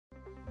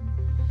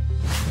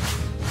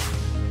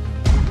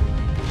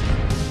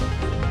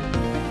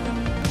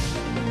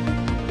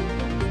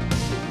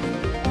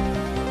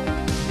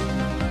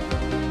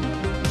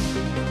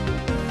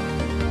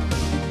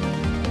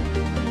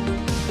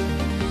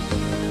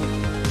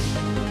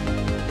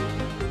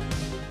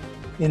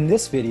In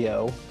this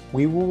video,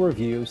 we will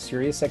review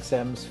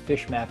SiriusXM's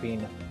fish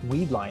mapping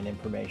weed line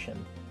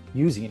information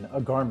using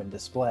a Garmin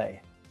display.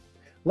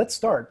 Let's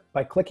start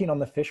by clicking on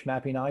the fish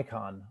mapping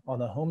icon on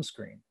the home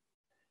screen.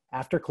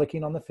 After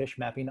clicking on the fish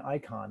mapping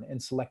icon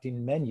and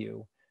selecting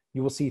Menu,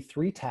 you will see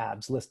three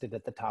tabs listed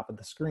at the top of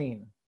the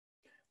screen.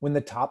 When the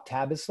top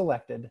tab is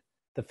selected,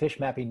 the fish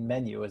mapping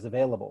menu is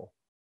available.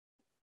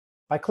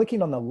 By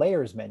clicking on the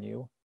Layers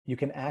menu, you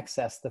can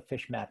access the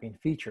fish mapping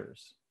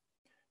features.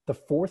 The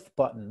fourth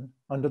button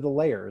under the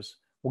layers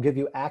will give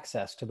you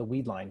access to the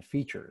weedline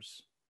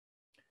features.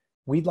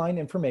 Weedline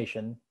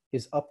information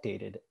is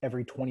updated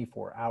every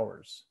 24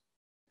 hours.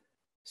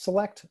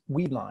 Select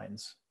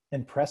Weedlines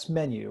and press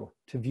Menu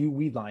to view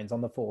weedlines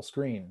on the full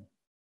screen.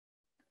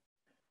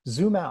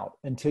 Zoom out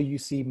until you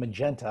see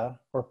magenta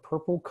or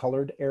purple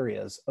colored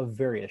areas of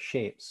various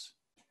shapes.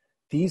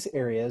 These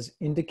areas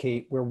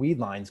indicate where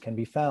weedlines can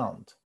be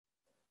found.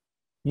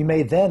 You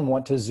may then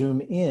want to zoom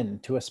in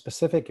to a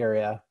specific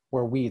area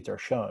where weeds are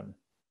shown.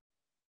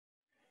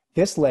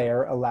 This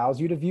layer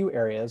allows you to view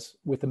areas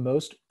with the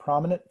most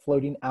prominent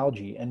floating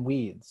algae and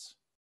weeds.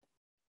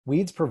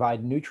 Weeds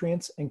provide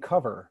nutrients and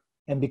cover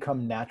and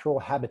become natural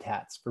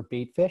habitats for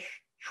baitfish,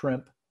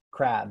 shrimp,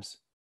 crabs,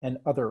 and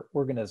other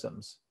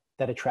organisms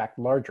that attract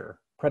larger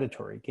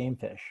predatory game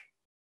fish.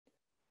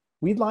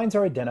 Weedlines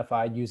are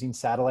identified using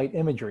satellite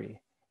imagery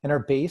and are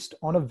based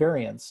on a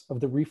variance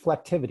of the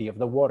reflectivity of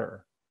the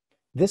water.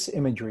 This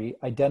imagery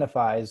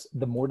identifies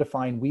the more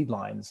defined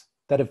weedlines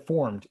that have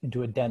formed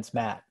into a dense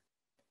mat.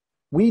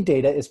 Weed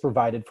data is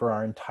provided for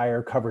our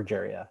entire coverage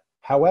area.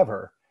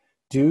 However,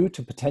 due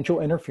to potential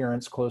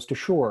interference close to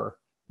shore,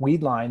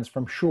 weedlines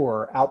from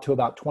shore out to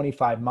about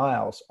 25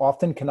 miles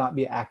often cannot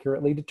be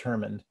accurately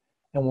determined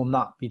and will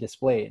not be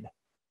displayed.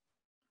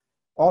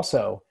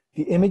 Also,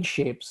 the image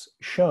shapes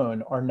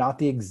shown are not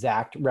the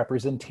exact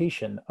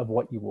representation of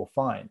what you will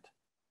find.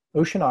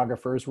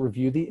 Oceanographers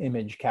review the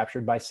image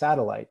captured by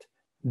satellite,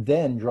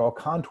 then draw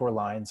contour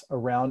lines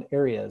around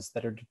areas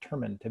that are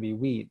determined to be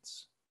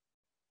weeds.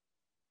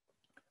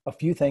 A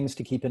few things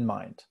to keep in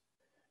mind.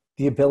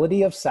 The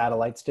ability of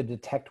satellites to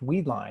detect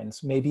weed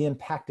lines may be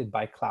impacted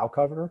by cloud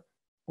cover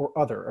or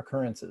other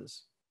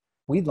occurrences.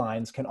 Weed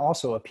lines can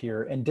also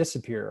appear and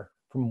disappear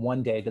from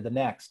one day to the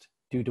next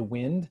due to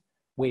wind,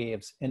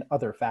 waves, and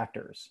other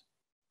factors.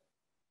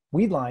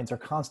 Weed lines are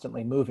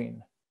constantly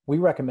moving. We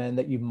recommend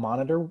that you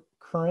monitor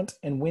current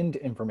and wind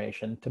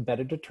information to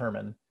better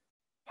determine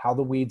how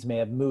the weeds may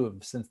have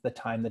moved since the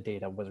time the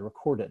data was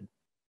recorded.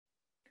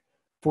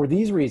 For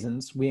these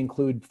reasons, we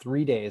include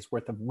 3 days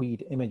worth of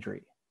weed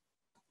imagery.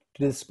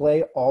 To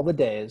display all the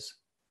days,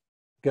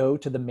 go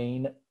to the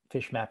main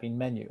fish mapping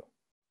menu.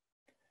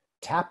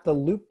 Tap the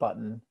loop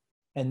button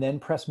and then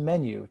press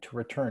Menu to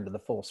return to the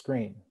full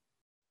screen.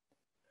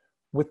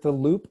 With the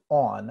loop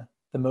on,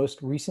 the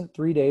most recent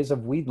 3 days of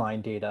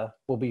weedline data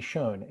will be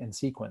shown in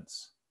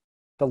sequence.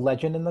 The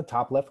legend in the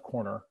top left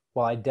corner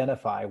will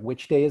identify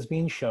which day is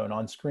being shown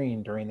on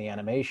screen during the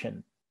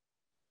animation.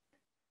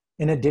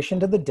 In addition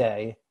to the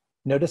day,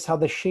 notice how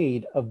the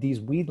shade of these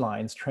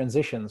weedlines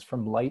transitions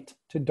from light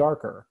to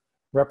darker,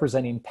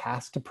 representing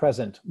past to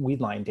present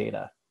weedline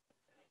data.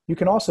 You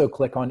can also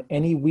click on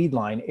any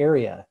weedline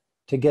area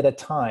to get a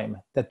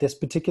time that this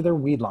particular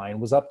weedline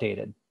was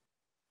updated.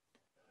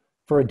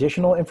 For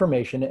additional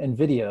information and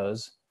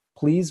videos,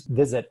 please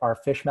visit our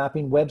fish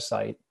mapping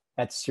website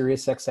at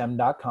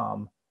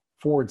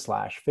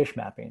SiriusXM.com/fish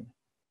mapping.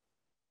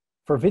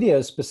 For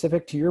videos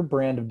specific to your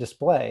brand of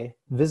display,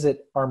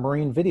 visit our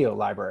marine video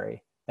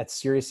library at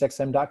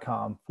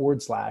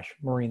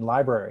SiriusXM.com/marine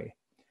library.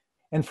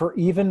 And for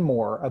even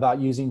more about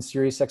using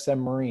SiriusXM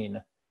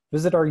Marine,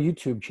 visit our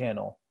YouTube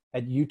channel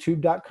at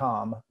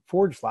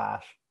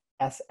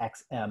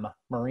youtube.com/SXM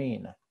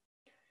Marine.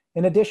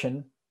 In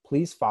addition,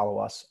 please follow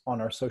us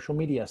on our social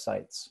media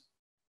sites.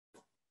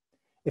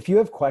 If you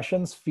have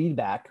questions,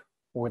 feedback,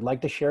 or would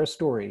like to share a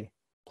story,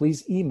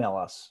 please email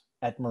us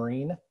at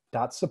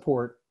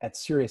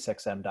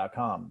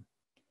marine.support@SiriusXM.com.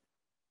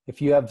 If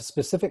you have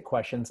specific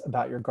questions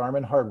about your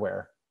Garmin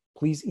hardware,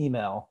 please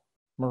email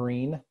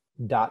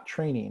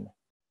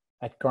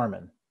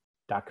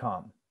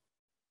marine.training@garmin.com.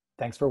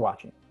 Thanks for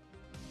watching.